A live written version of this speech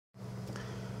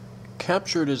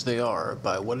Captured as they are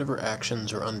by whatever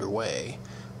actions are underway,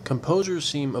 composers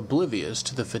seem oblivious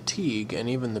to the fatigue and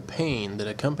even the pain that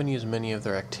accompanies many of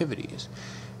their activities.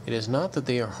 It is not that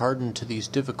they are hardened to these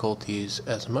difficulties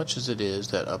as much as it is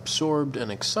that absorbed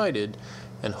and excited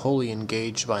and wholly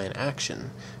engaged by an action,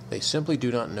 they simply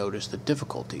do not notice the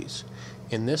difficulties.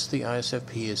 In this, the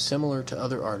ISFP is similar to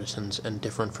other artisans and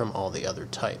different from all the other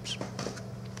types.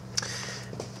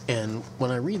 And when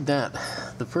I read that,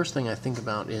 the first thing I think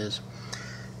about is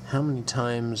how many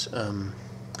times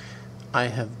I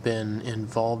have been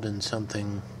involved in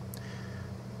something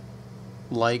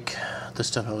like the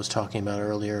stuff I was talking about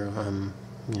earlier,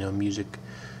 music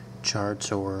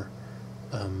charts or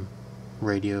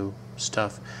radio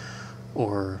stuff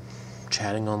or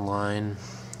chatting online,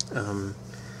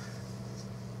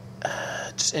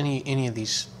 just any of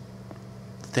these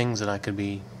things that I could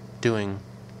be doing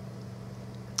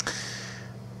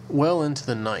well into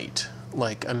the night.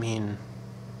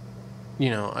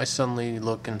 I suddenly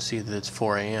look and see that it's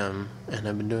 4 a.m. and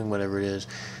I've been doing whatever it is,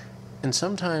 and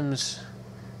sometimes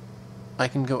I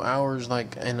can go hours,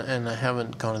 and I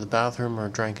haven't gone to the bathroom or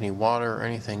drank any water or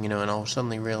anything, and I'll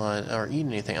suddenly realize, or eat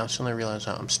anything, I'll suddenly realize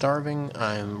I'm starving,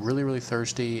 I'm really, really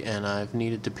thirsty, and I've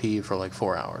needed to pee for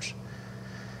 4 hours.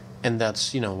 And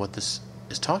that's, what this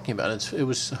is talking about. It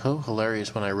was so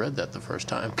hilarious when I read that the first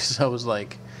time, because I was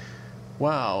like,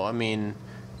 wow,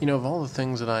 of all the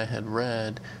things that I had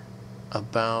read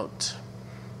about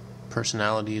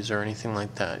personalities or anything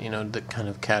like that, that kind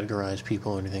of categorize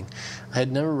people or anything, I had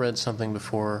never read something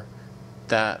before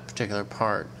that particular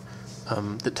part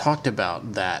that talked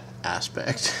about that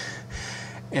aspect.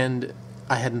 And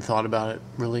I hadn't thought about it,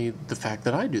 really, the fact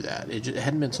that I do that. It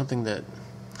hadn't been something that,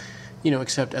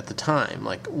 except at the time,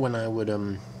 when I would,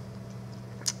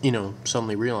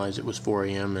 suddenly realize it was 4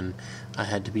 a.m. and I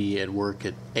had to be at work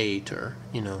at 8 or,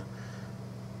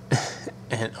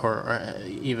 or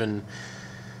even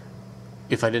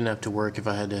if I didn't have to work, if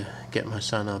I had to get my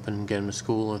son up and get him to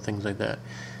school or things like that.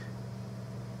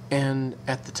 And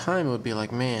at the time, it would be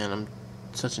like, man, I'm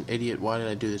such an idiot. Why did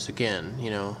I do this again?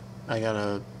 I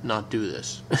gotta not do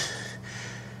this.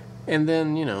 And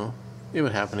then, it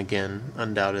would happen again,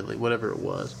 undoubtedly, whatever it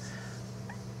was.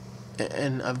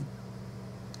 And I've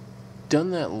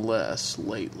done that less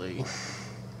lately.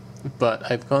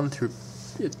 But I've gone through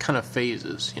it kind of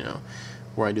phases,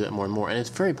 where I do that more and more. And it's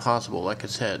very possible, like I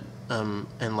said,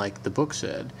 and like the book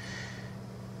said,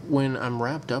 when I'm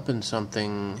wrapped up in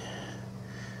something,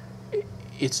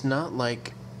 it's not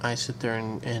like I sit there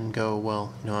and go,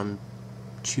 well, I'm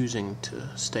choosing to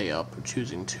stay up or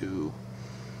choosing to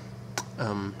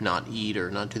not eat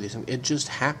or not do these things. It just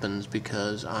happens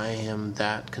because I am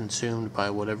that consumed by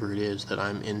whatever it is that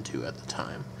I'm into at the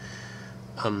time.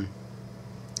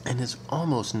 And it's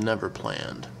almost never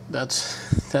planned. That's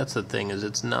the thing, is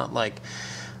it's not like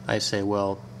I say,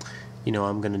 well,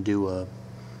 I'm going to do a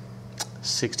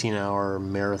 16-hour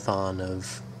marathon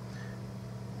of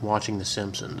watching The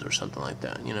Simpsons or something like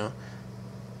that, I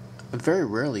very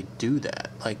rarely do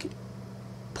that,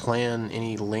 plan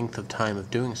any length of time of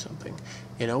doing something.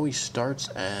 It always starts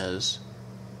as,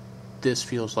 this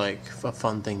feels like a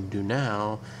fun thing to do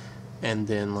now, and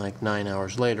then 9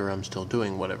 hours later I'm still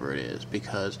doing whatever it is,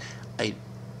 because I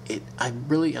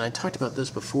really, and I talked about this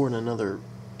before in another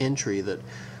entry, that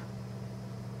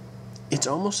it's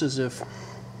almost as if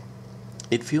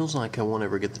it feels like I won't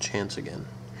ever get the chance again.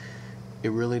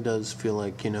 It really does feel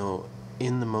like, in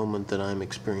the moment that I'm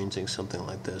experiencing something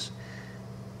like this,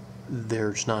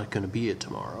 there's not going to be a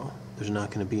tomorrow. There's not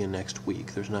going to be a next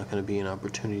week. There's not going to be an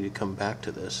opportunity to come back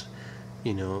to this.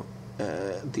 The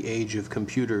age of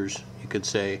computers, you could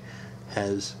say,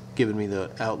 has given me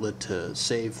the outlet to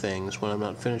save things when I'm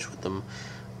not finished with them,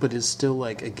 but it's still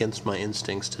against my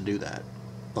instincts to do that.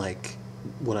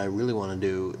 What I really want to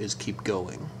do is keep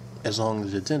going, as long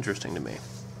as it's interesting to me.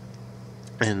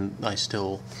 And I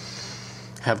still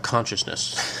have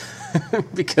consciousness,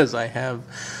 because I have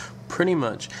pretty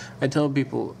much, I tell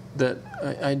people that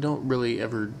I don't really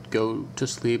ever go to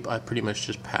sleep. I pretty much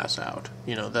just pass out.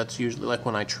 That's usually,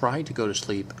 when I try to go to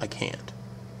sleep, I can't.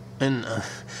 And,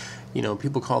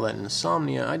 people call that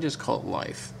insomnia. I just call it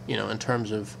life, in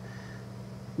terms of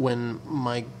when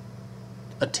my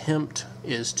attempt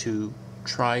is to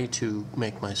try to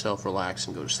make myself relax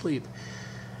and go to sleep,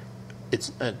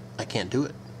 I can't do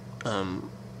it.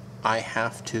 I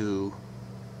have to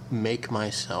make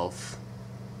myself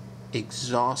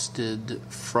exhausted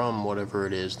from whatever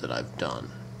it is that I've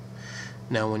done.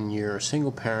 Now, when you're a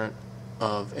single parent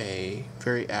of a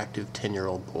very active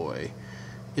 10-year-old boy,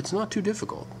 it's not too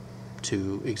difficult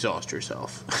to exhaust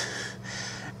yourself.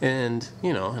 And,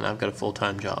 and I've got a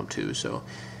full-time job too, so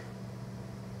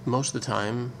most of the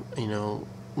time,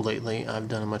 lately I've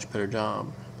done a much better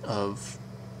job of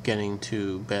getting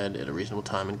to bed at a reasonable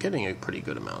time and getting a pretty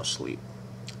good amount of sleep.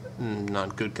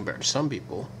 Not good compared to some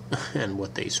people and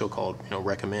what they so-called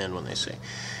recommend when they say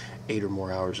 8 or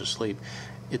more hours of sleep.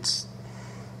 It's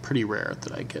pretty rare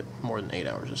that I get more than 8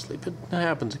 hours of sleep. It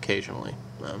happens occasionally,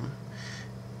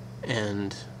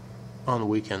 and on the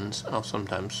weekends I'll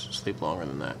sometimes sleep longer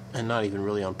than that, and not even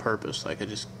really on purpose. Like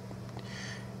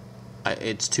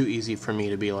it's too easy for me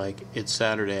to be like, it's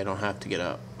Saturday, I don't have to get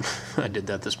up. I did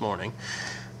that this morning,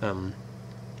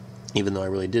 even though I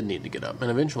really did need to get up. And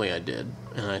eventually I did,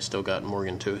 and I still got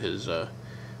Morgan to his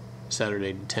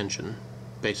Saturday detention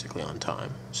basically on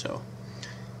time. So,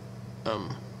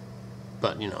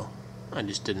 but, I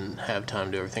just didn't have time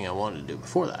to do everything I wanted to do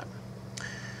before that.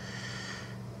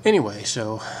 Anyway,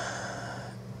 so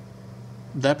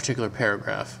that particular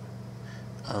paragraph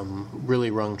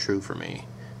really rung true for me,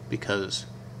 because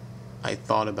I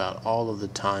thought about all of the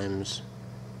times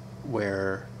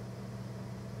where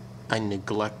I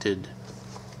neglected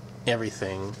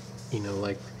everything,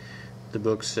 like the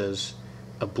book says,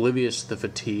 oblivious to the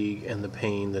fatigue and the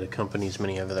pain that accompanies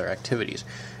many of their activities.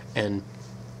 And,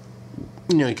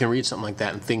 you can read something like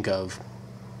that and think of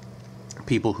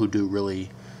people who do really,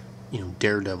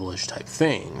 daredevilish type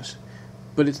things.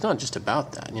 But it's not just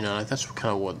about that, that's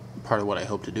kind of part of what I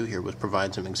hope to do here, was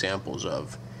provide some examples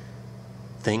of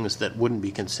things that wouldn't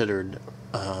be considered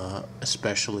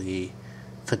especially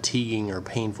fatiguing or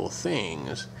painful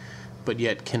things, but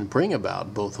yet can bring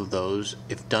about both of those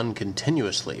if done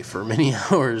continuously for many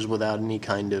hours without any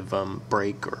kind of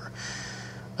break or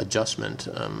adjustment,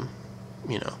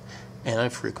 And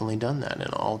I've frequently done that in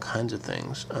all kinds of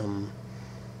things,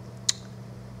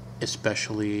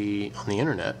 especially on the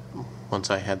internet. Once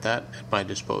I had that at my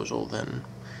disposal,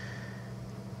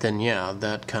 then yeah,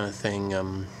 that kind of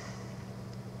thing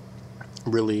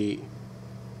really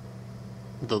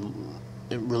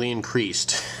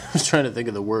increased. I was trying to think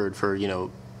of the word for,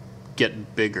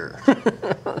 get bigger.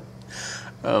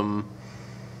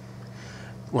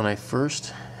 When I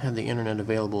first had the internet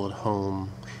available at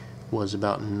home was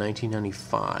about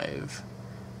 1995,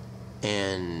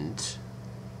 and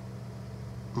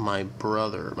my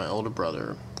older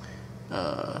brother,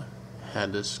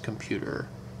 had this computer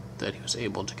that he was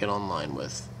able to get online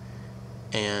with,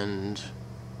 and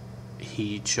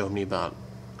he showed me about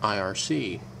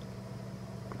IRC,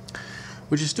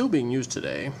 which is still being used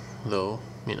today, though,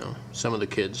 some of the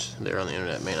kids there on the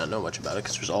internet may not know much about it,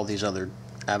 because there's all these other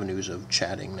avenues of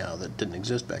chatting now that didn't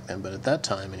exist back then. But at that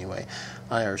time, anyway,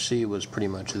 IRC was pretty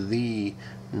much the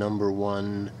number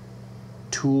one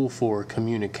tool for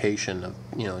communication of,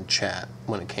 chat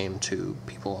when it came to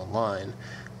people online.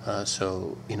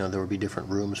 So, there would be different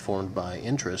rooms formed by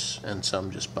interests, and some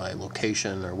just by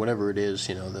location or whatever it is,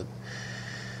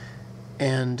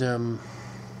 and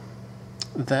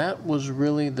that was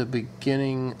really the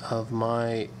beginning of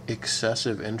my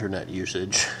excessive internet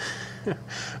usage.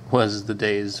 Was the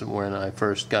days when I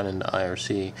first got into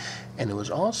IRC, and it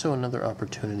was also another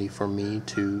opportunity for me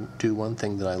to do one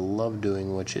thing that I love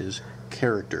doing, which is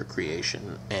character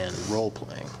creation and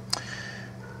role-playing.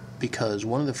 Because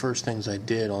one of the first things I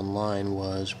did online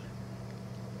was,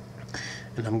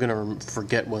 and I'm going to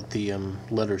forget what the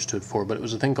letter stood for, but it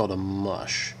was a thing called a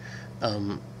mush.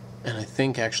 And I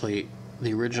think actually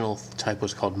the original type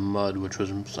was called MUD, which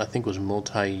was, I think, was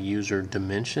multi-user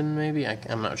dimension, maybe?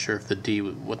 I'm not sure if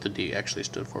what the D actually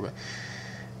stood for, but...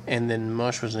 And then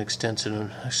MUSH was an extension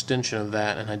of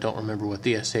that, and I don't remember what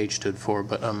the SH stood for,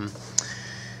 but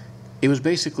it was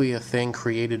basically a thing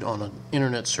created on an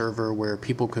internet server where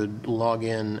people could log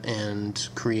in and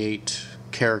create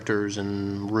characters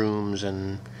and rooms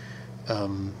and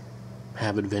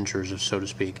have adventures, so to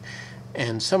speak.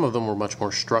 And some of them were much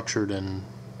more structured and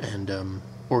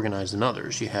organized than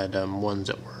others. You had ones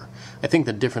that were, I think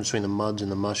the difference between the MUDs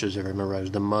and the mushes, if I remember right,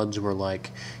 is the MUDs were like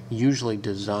usually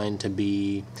designed to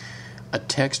be a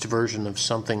text version of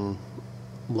something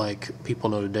like people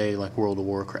know today, like World of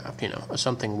Warcraft,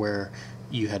 something where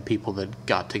you had people that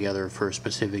got together for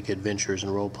specific adventures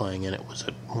and role-playing, and it was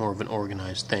more of an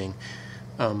organized thing.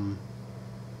 And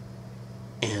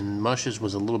mushes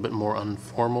was a little bit more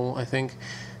informal, I think.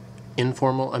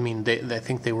 I mean, I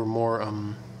think they were more,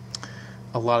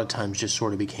 a lot of times just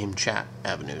sort of became chat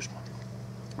avenues.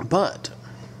 But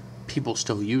people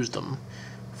still used them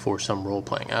for some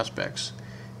role-playing aspects,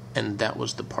 and that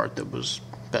was the part that was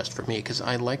best for me, because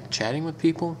I liked chatting with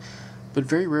people, but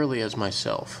very rarely as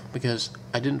myself, because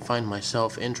I didn't find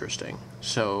myself interesting.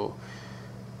 So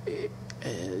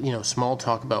small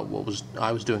talk about what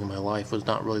I was doing in my life was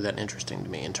not really that interesting to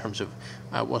me, in terms of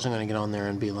I wasn't going to get on there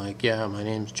and be like, yeah, my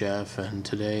name's Jeff, and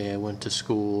today I went to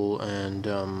school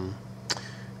and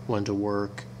went to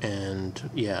work, and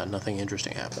yeah, nothing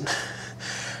interesting happened.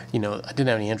 I didn't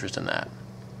have any interest in that.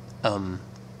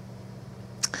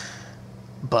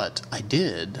 But I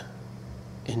did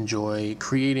enjoy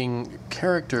creating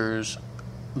characters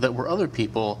that were other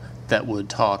people that would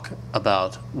talk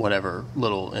about whatever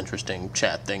little interesting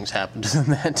chat things happened to them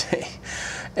that day.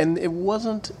 And it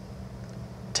wasn't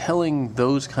telling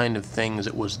those kind of things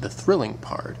that was the thrilling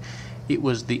part. It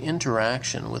was the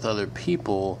interaction with other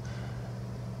people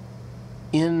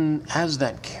as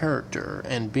that character,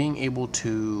 and being able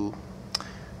to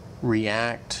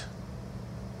react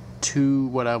to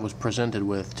what I was presented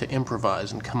with, to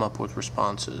improvise and come up with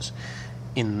responses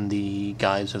in the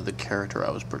guise of the character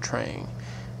I was portraying.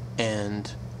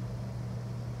 And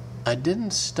I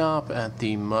didn't stop at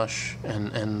the mush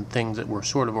and things that were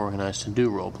sort of organized to do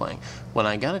role-playing. When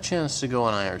I got a chance to go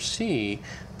on IRC,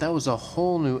 that was a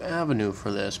whole new avenue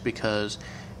for this, because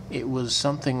it was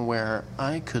something where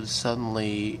I could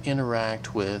suddenly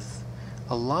interact with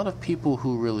a lot of people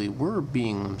who really were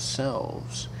being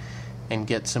themselves and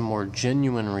get some more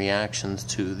genuine reactions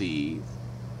to the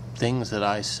things that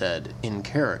I said in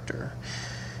character.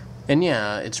 And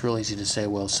yeah, it's real easy to say,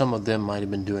 well, some of them might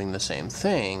have been doing the same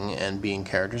thing and being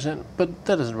characters, but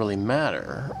that doesn't really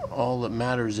matter. All that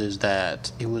matters is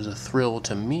that it was a thrill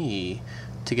to me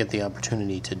to get the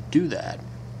opportunity to do that,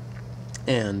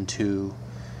 and to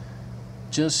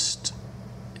just,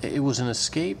 it was an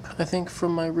escape, I think,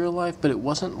 from my real life, but it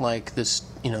wasn't like this,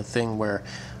 thing where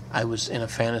I was in a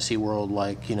fantasy world,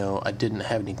 like, I didn't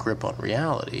have any grip on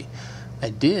reality. I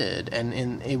did,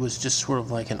 and it was just sort of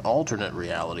like an alternate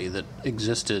reality that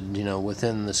existed,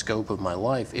 within the scope of my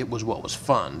life. It was what was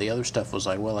fun. The other stuff was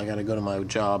like, well, I got to go to my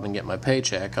job and get my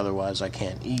paycheck, otherwise I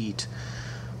can't eat.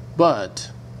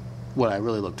 But what I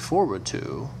really looked forward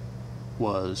to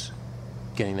was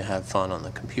getting to have fun on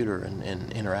the computer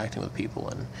and interacting with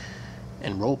people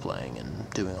and role-playing and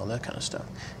doing all that kind of stuff.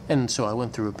 And so I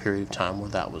went through a period of time where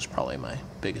that was probably my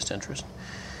biggest interest.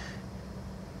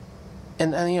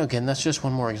 And again, that's just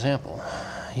one more example.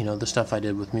 The stuff I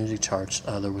did with music charts,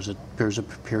 there was a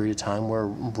period of time where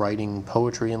writing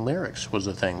poetry and lyrics was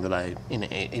a thing that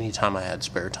any time I had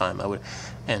spare time, I would,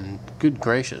 and good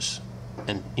gracious,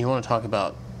 and you want to talk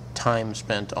about time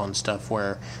spent on stuff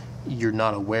where you're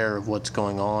not aware of what's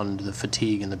going on, the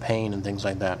fatigue and the pain and things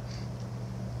like that.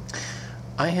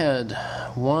 I had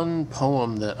one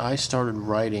poem that I started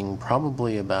writing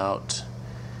probably about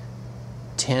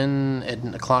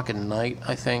 10 o'clock at night,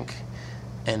 I think,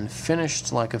 and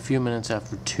finished like a few minutes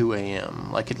after 2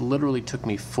 a.m. Like, it literally took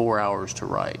me 4 hours to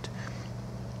write.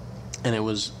 And it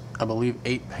was, I believe,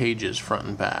 8 pages front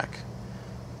and back.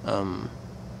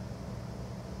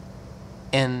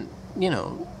 And,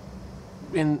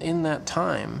 in that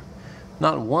time,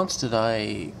 not once did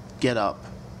I get up,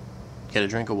 get a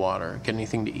drink of water, get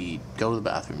anything to eat, go to the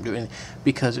bathroom, do anything,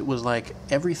 because it was like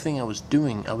everything I was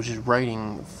doing, I was just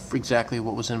writing exactly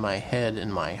what was in my head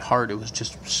and my heart. It was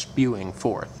just spewing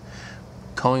forth,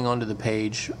 going onto the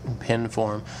page in pen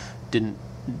form. Didn't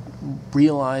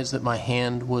realize that my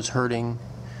hand was hurting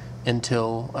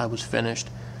until I was finished.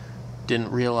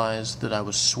 Didn't realize that I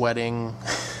was sweating,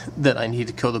 that I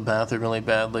needed to go to the bathroom really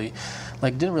badly.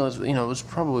 Like, didn't realize, it was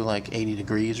probably like 80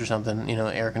 degrees or something.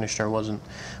 The air conditioner wasn't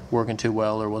working too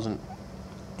well, or wasn't,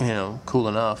 cool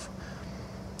enough.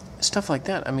 Stuff like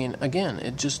that. Again,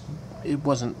 it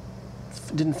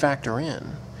didn't factor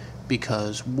in,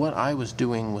 because what I was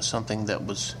doing was something that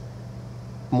was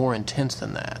more intense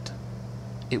than that.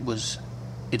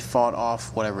 It fought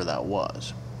off whatever that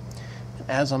was.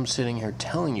 As I'm sitting here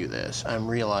telling you this, I'm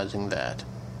realizing that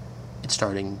it's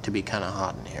starting to be kind of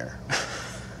hot in here.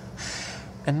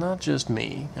 And not just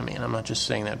me. I'm not just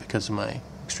saying that because of my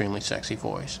extremely sexy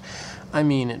voice.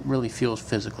 It really feels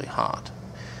physically hot.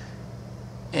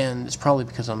 And it's probably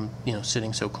because I'm,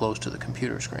 sitting so close to the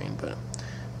computer screen.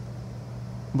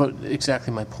 But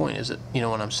exactly my point is that,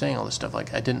 when I'm saying all this stuff,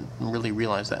 like, I didn't really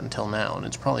realize that until now, and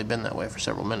it's probably been that way for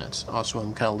several minutes. Also,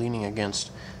 I'm kind of leaning against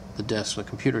the desk the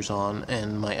computer's on,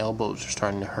 and my elbows are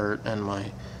starting to hurt, and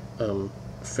my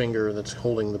finger that's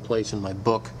holding the place in my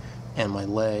book, and my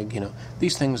leg,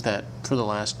 these things that for the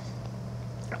last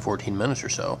 14 minutes or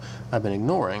so I've been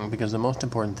ignoring, because the most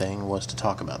important thing was to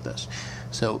talk about this.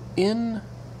 So in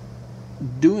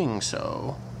doing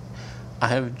so, I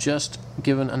have just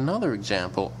given another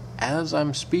example as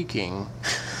I'm speaking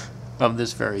of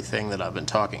this very thing that I've been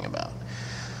talking about.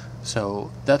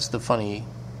 So that's the funny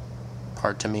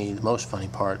part to me, the most funny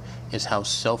part, is how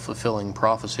self-fulfilling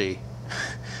prophecy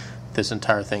this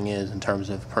entire thing is in terms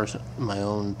of my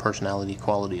own personality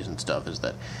qualities and stuff, is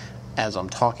that as I'm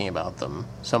talking about them,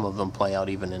 some of them play out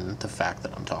even in the fact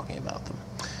that I'm talking about them.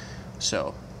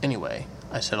 So, anyway,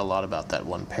 I said a lot about that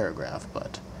one paragraph,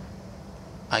 but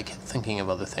I kept thinking of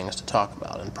other things to talk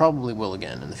about, and probably will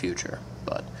again in the future,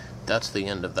 but that's the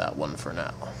end of that one for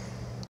now.